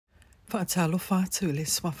Alofa tu le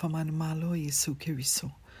swafamana malo Iesu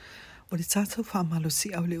Keriso. O le tatou whamalo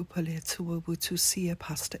si au le upale atua Tusi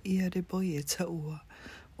pasta ia de boye taua.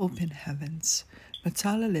 Open heavens.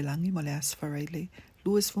 Matala le langi mo le FARAILE.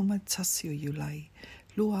 Luas fuma tasi o IULAI.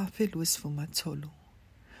 Lua afe luas fuma tolu.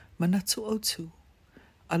 Manatu Autu.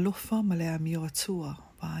 Alofa ma le amio Atua.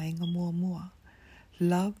 Vaenga mua mua.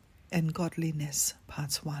 Love and Godliness,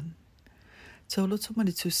 Part 1. Tauloto ma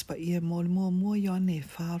le Tusi Paia mo le mua Ioane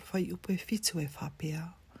fai upu fitu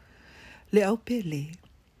whapea. Le au pele.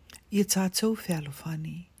 Ia tatou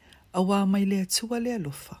fealofani. Awa mai le atua le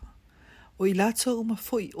alofa. O I latou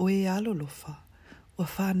umafoi o alolofa. O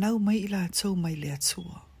fānau mai I latou mai le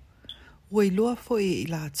atua. O iloa foi I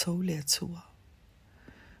latou le atua.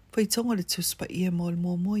 Faitauga le Tusi Paia mo le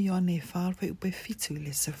mua Ioane fai upu fitu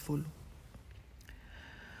le sefulu.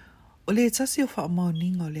 O le tasi o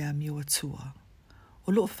faamaoniga o le amio Atua.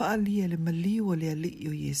 O loo faaalia le maliu o le Alii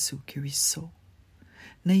o Iesu Keriso.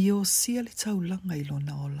 Na osia le taulaga I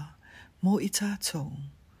lona ola. Mo I tatou,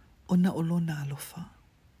 o na o lona alofa.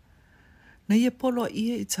 Na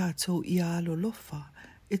poloaia I tatou I alolofa,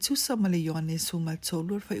 e tusa ma le Ioane suma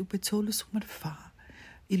tolu fai upe tolu suma fa,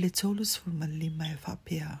 I le tolu suma lima e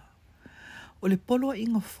whapea. O le poloa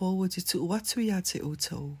inga forward te tu watu ia te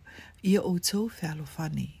outou, ia outou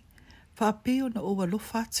fealofani. Whapeo na o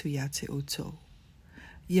alofa atu ia te outou.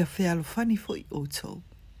 Ia fealofani fo I outou.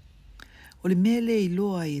 O le mele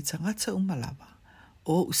iloa I tangata umalawa.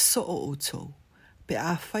 O uso o outou, pe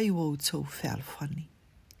a whai o outou fealofani.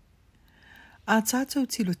 A tātou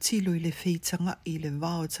tilo I le feitanga I le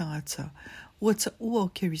vāo tangata, ua ta ua o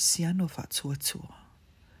kerisiano whatuatua.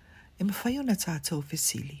 E mawhai o na tātou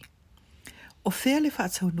fesili. O fea le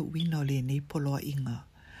whatau no wina o le nei poloa inga,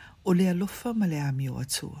 o le alofa ma le amio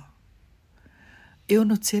Atua. E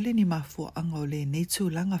ono tele ni mafua anga o le nei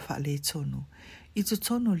tūlanga wha le tonu, I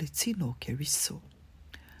tono le tino o Keriso.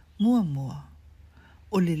 Mua.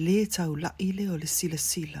 O le taulaile o le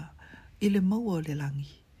sila, I le maua o le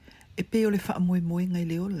langi, e pe o le faamoemoenga I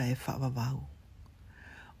le ola e faavavau.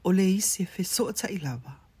 O le isi e fesoata I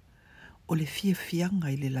lava, o le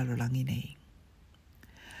fianga I le lalolangi nei.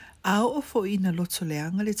 A o fo ina loto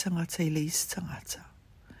leanga le tangata I le isi tangata,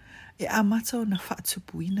 e amata o na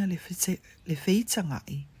faatupuina le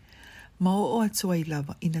feitangai, ma o atua I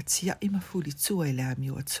lava ina tia I mafuli tua I le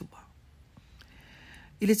amio Atua.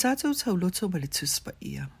 I le tatou Tauloto ma le Tusi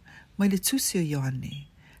Paia, ma le tusi o Ioane,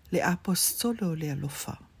 le apostolo le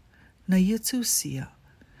alofa, na ia tusia,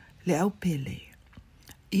 le au pele,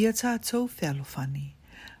 ia tatou fealofani,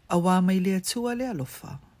 awa mai le atua le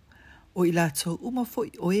alofa, o I latou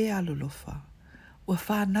umafoi o alolofa, o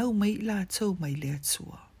fānau mai I latou mai le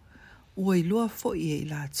atua, o iloa foi I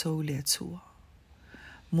latou le atua.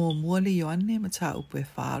 Mua le Ioane ma ta upu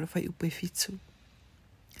fai upu fitu.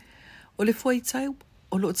 O le Faitauga,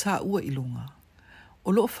 o lo ta ua ilunga.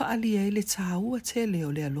 O lo faaalia I le ta ua tele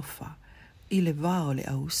o le alofa, I le vao le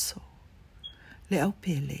auso. Le au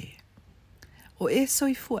pele. O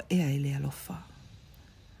soifua ea I le alofa.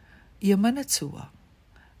 Ia manatua,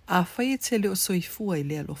 a whai tele o soifua I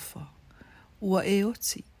le alofa. Ua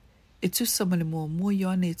oti, e tusa ma le mua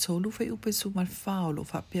Ioane e tolu fai upe suman whao lo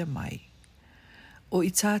whapea mai. O I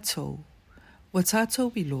tatou, wa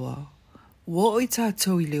tatou iloa, wa o I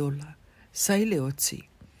tatou I le ola, sai le oti,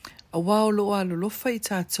 a wao lo alolofa I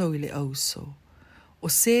tatou I le auso, o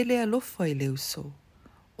se le alofa I le uso,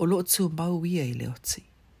 o lo tu mauia I le oti.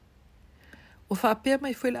 O whapea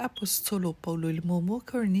mai fwele apostolo Paulo I le mua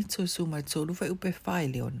karanito suma tolu fai upe whai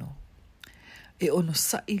le ono. E ono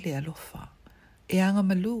sa I le alofa, e anga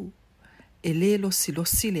malu, e le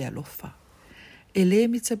losi le alofa, e le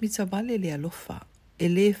mita vale le alofa, e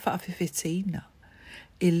le whaafefeteina,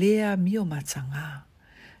 e le amio matanga,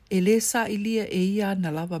 e le sa ilia e ia na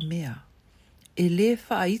lava mea, e le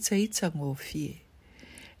whaaita ngō fie,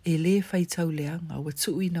 e le faitauleanga wa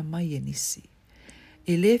tuuina mai e nisi,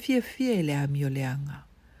 e le fia e le amio leanga,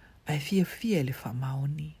 a fia le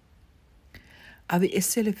faamaoni. Ave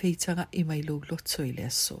ese le feitanga I mai lo loto I le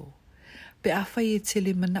aso, pe a whai e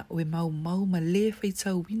tele mana o e mau ma le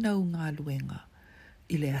faitauina o ngā luenga,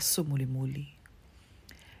 I le aso muli.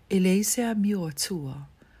 E le ise amio Atua,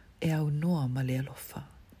 e au noa ma le alofa.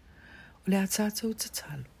 O le atatou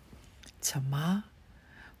tatalu, tamā,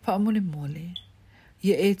 whaamole,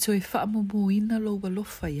 ia e toi whaamumuina lo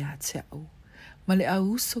walofa ia te au, ma le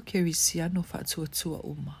auso kerisiano whaatuatua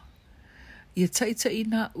uma. Ia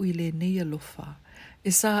taitaina ui le nei alofa,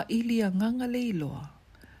 e sa ilia nganga le iloa,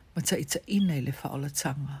 ma taitaina I le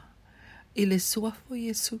whaolatanga, I le suafo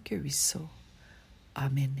Iesu Keriso.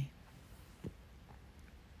 Amen.